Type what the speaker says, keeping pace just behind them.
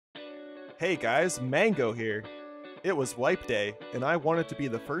Hey guys, Mango here. It was Wipe Day, and I wanted to be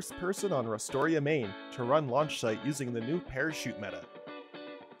the first person on Rustoria, Maine to run launch site using the new parachute meta.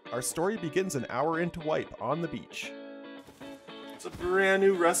 Our story begins an hour into Wipe on the beach. It's a brand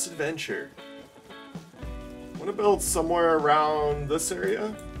new Rust adventure. Want to build somewhere around this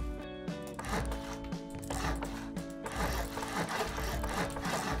area?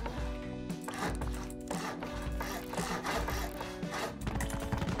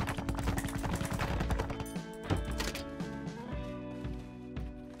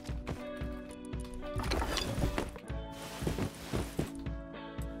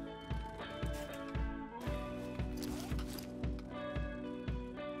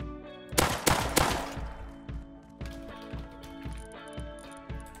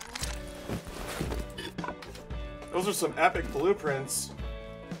 Those are some epic blueprints.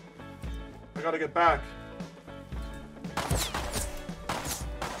 I gotta get back.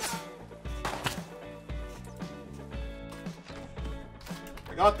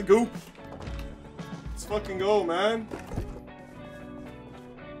 I got the goop. Let's fucking go, man.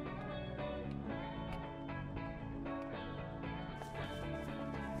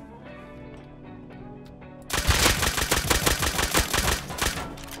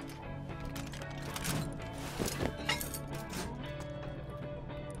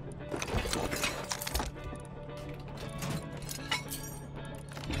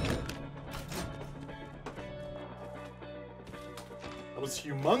 That was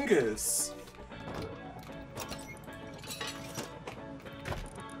humongous.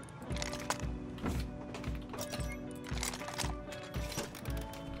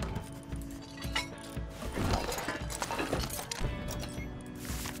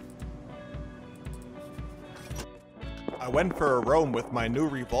 I went for a roam with my new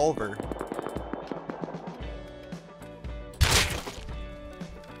revolver.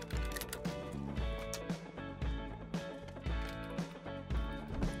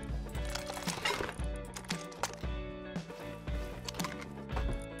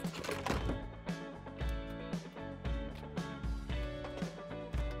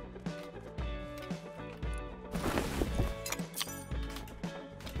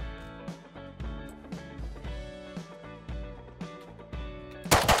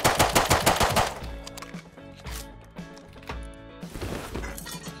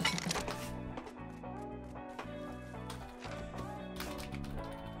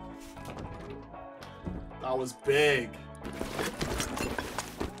 That was big.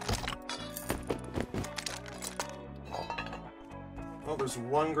 Oh, there's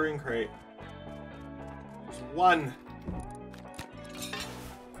one green crate. There's one.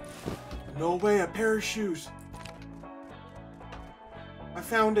 No way, a parachute. I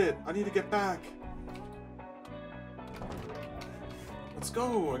found it. I need to get back. Let's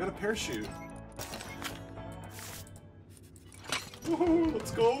go. I got a parachute. Woohoo,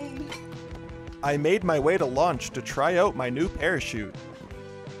 let's go. I made my way to launch to try out my new parachute.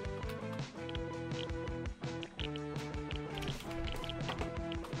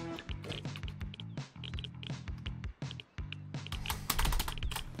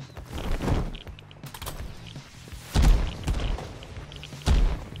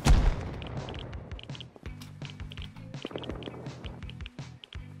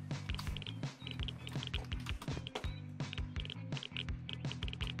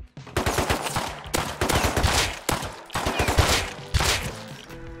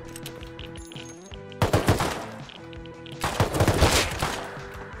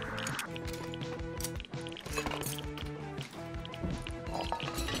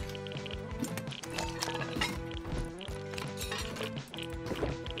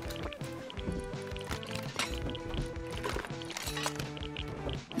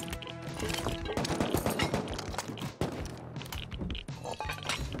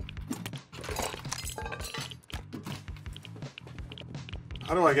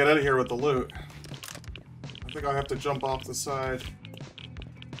 How do I get out of here with the loot? I think I have to jump off the side.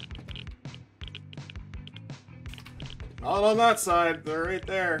 Not on that side, they're right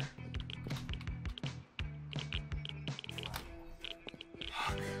there.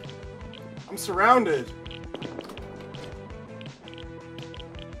 Fuck. I'm surrounded.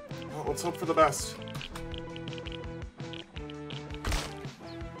 Well, let's hope for the best.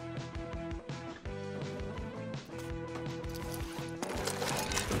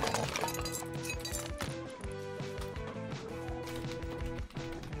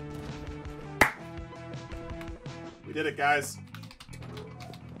 We did it, guys.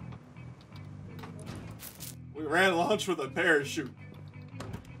 We ran launch with a parachute.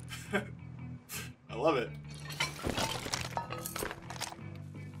 I love it.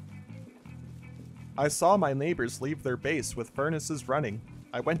 I saw my neighbors leave their base with furnaces running.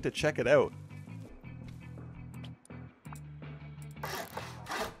 I went to check it out.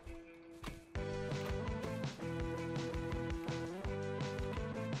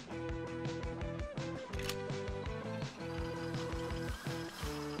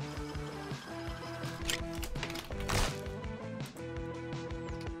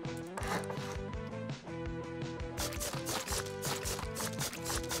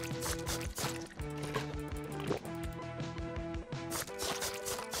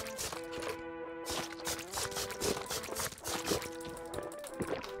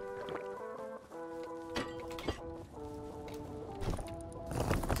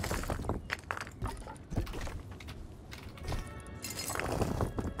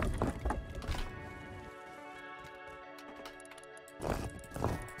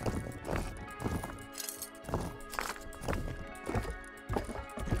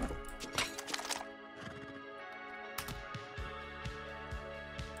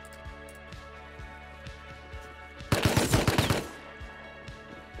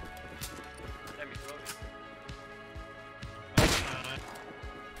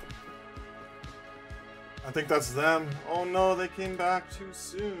 I think that's them. Oh no, they came back too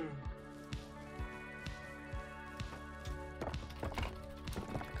soon.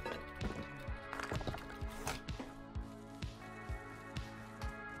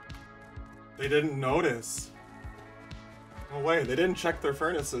 They didn't notice. No way, they didn't check their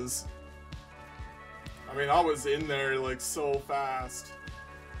furnaces. I mean, I was in there like so fast.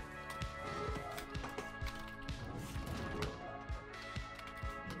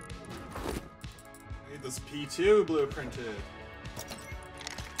 This P2 blueprinted.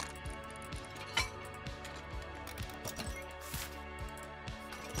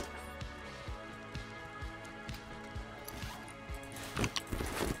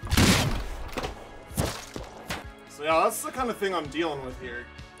 So yeah, that's the kind of thing I'm dealing with here.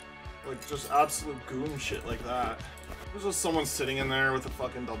 Like just absolute goon shit like that. There's just someone sitting in there with a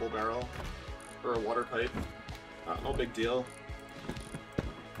fucking double barrel. Or a water pipe. No big deal.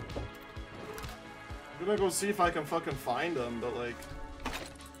 I'm gonna go see if I can fucking find them, but like...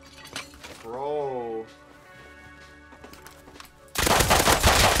 Bro...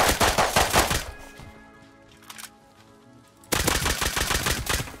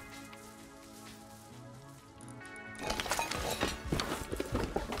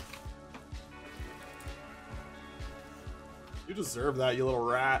 You deserve that, you little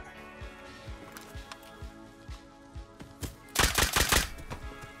rat.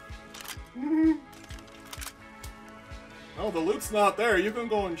 No, the loot's not there. You can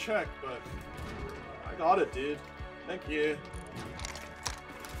go and check, but I got it, dude. Thank you.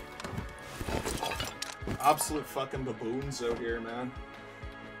 Absolute fucking baboons out here, man.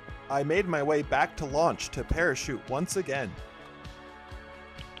 I made my way back to launch to parachute once again.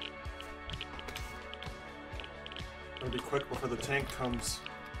 Gotta be quick before the tank comes.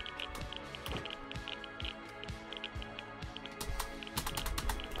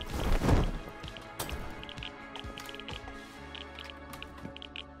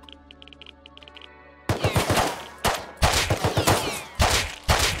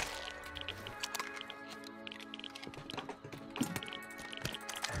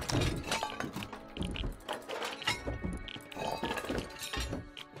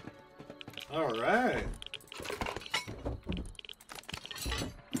 Alright.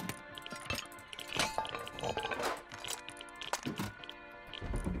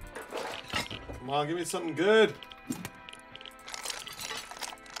 Come on, give me something good.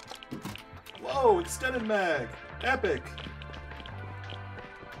 Whoa, extended mag. Epic.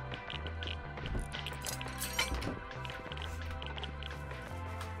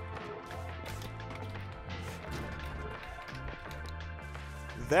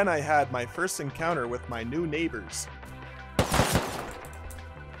 Then I had my first encounter with my new neighbors.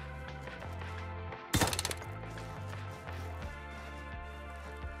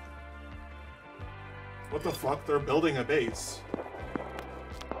 What the fuck? They're building a base.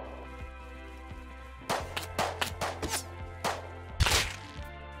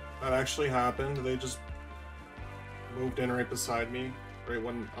 That actually happened. They just moved in right beside me, right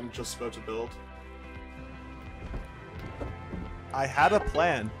when I'm just about to build. I had a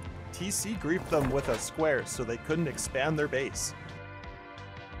plan. TC griefed them with a square so they couldn't expand their base.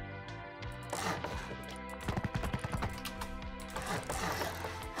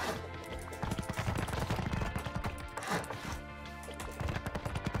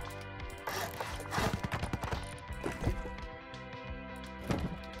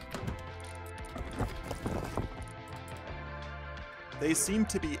 They seemed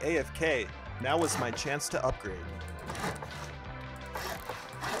to be AFK, Now was my chance to upgrade.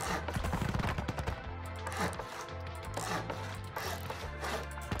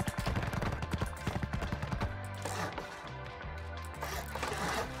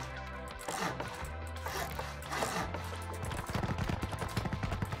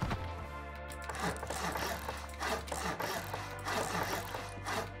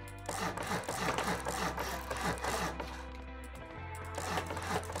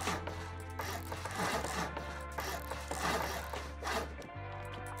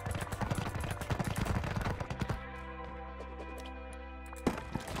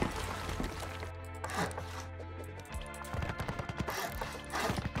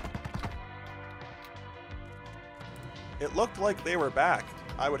 It looked like they were back.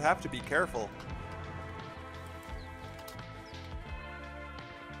 I would have to be careful.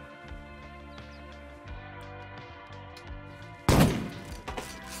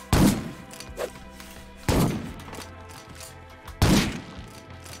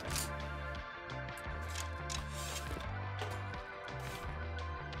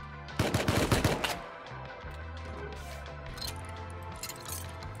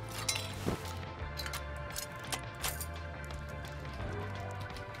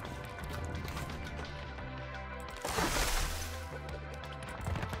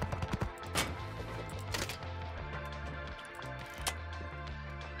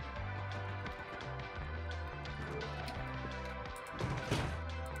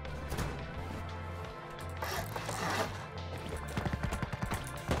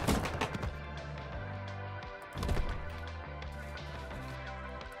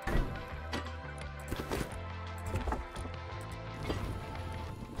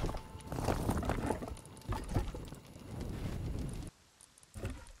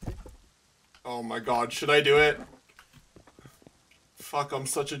 Oh my god, should I do it? Fuck, I'm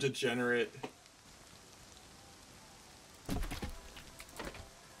such a degenerate.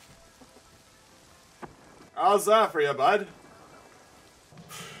 How's that for you, bud?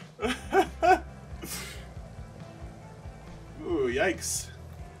 Ooh, yikes.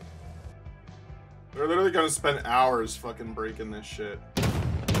 They're literally gonna spend hours fucking breaking this shit.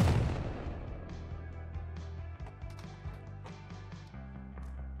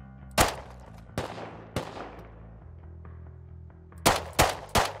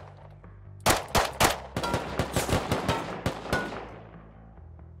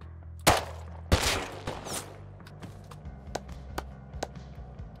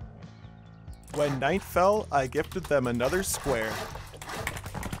 When night fell, I gifted them another square.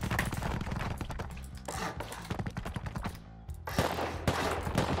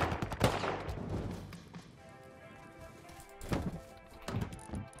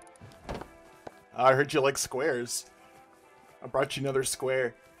 I heard you like squares. I brought you another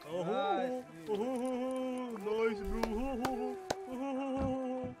square. Oh, nice,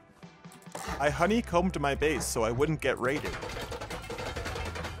 bro. I honeycombed my base so I wouldn't get raided.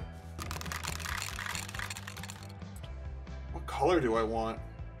 What color do I want?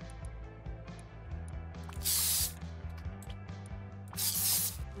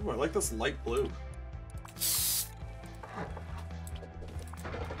 Ooh, I like this light blue.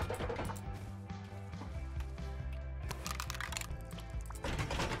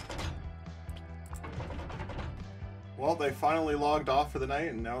 Well, they finally logged off for the night,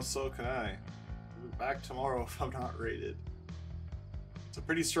 and now so can I. I'll be back tomorrow if I'm not raided. It's a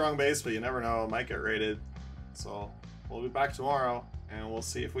pretty strong base, but you never know, it might get raided. So, we'll be back tomorrow, and we'll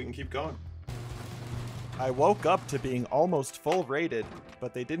see if we can keep going. I woke up to being almost full raided,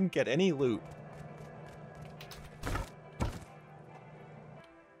 but they didn't get any loot.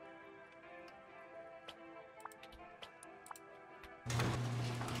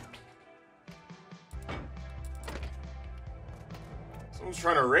 Someone's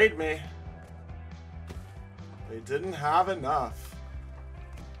trying to raid me. They didn't have enough.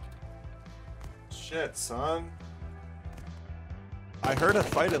 Shit, son. I heard a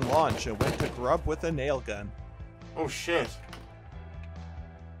fight in launch and went to grub with a nail gun. Oh shit.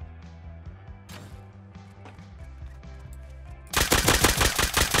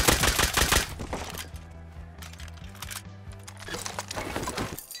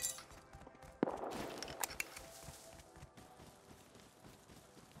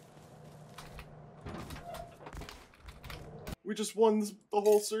 We just won the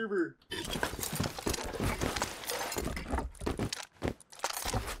whole server.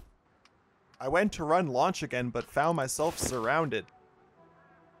 I went to run launch again but found myself surrounded.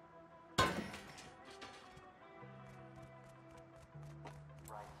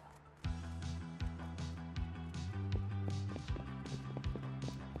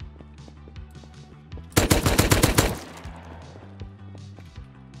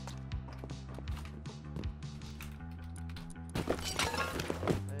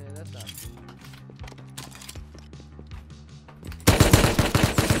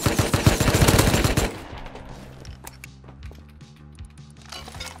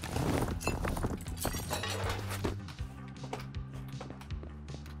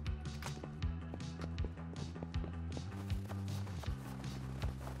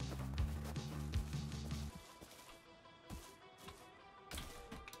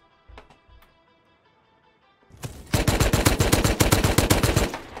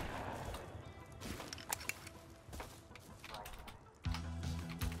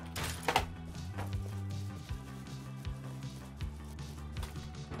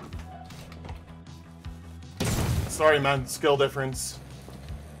 Sorry, man. Skill difference.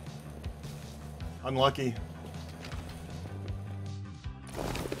 Unlucky.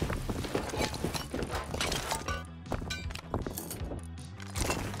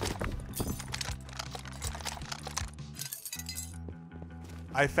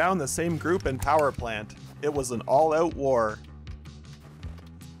 I found the same group in power plant. It was an all-out war.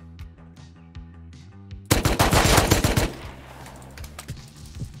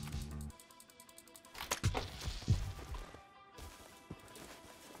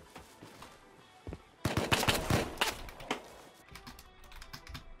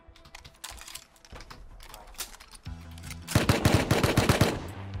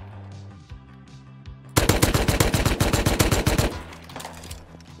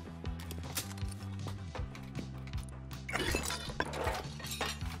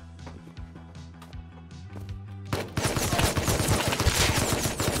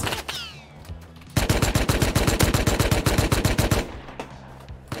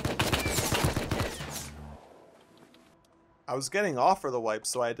 I was getting off for the wipe,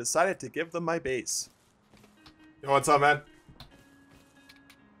 so I decided to give them my base. Yo, what's up, man?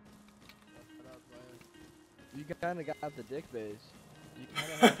 You kind of got the dick base. You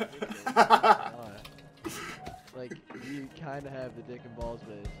kind of have the dick base. Like, you kind of have the dick and balls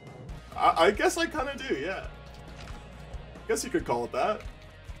base. I guess I kind of do, yeah. Guess you could call it that.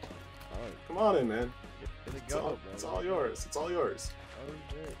 Alright. Come on in, man. It's all yours. It's all yours. Oh,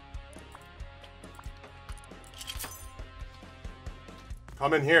 shit.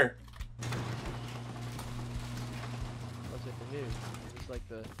 Come in here. What's in here? It's like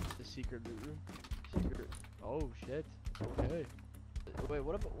the secret loot room. Secret. Oh shit. Okay. Wait,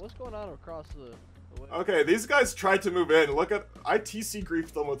 what's going on across the way? Okay, these guys tried to move in. Look at I TC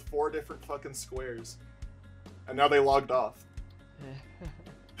griefed them with 4 different fucking squares, and now they logged off.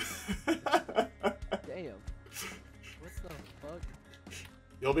 Damn. What the fuck?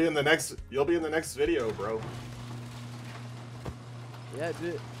 You'll be in the next video, bro. Yeah,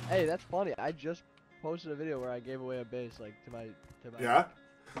 dude. Hey, that's funny. I just posted a video where I gave away a base, like, to my Yeah?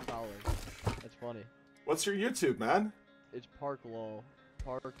 followers. That's funny. What's your YouTube, man? It's Park LOL.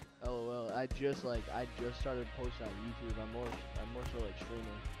 Park LOL. I just started posting on YouTube. I'm more so like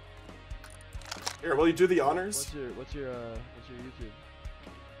streaming. Here, will you do the honors? What's your YouTube?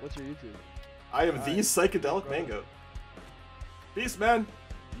 What's your YouTube? I am the Psychedelic Mango. Peace, man.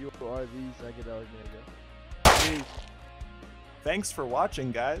 You are the Psychedelic Mango. Peace. Thanks for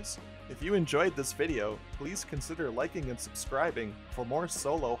watching, guys. If you enjoyed this video, please consider liking and subscribing for more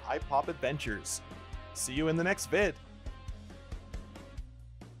solo high pop adventures. See you in the next vid.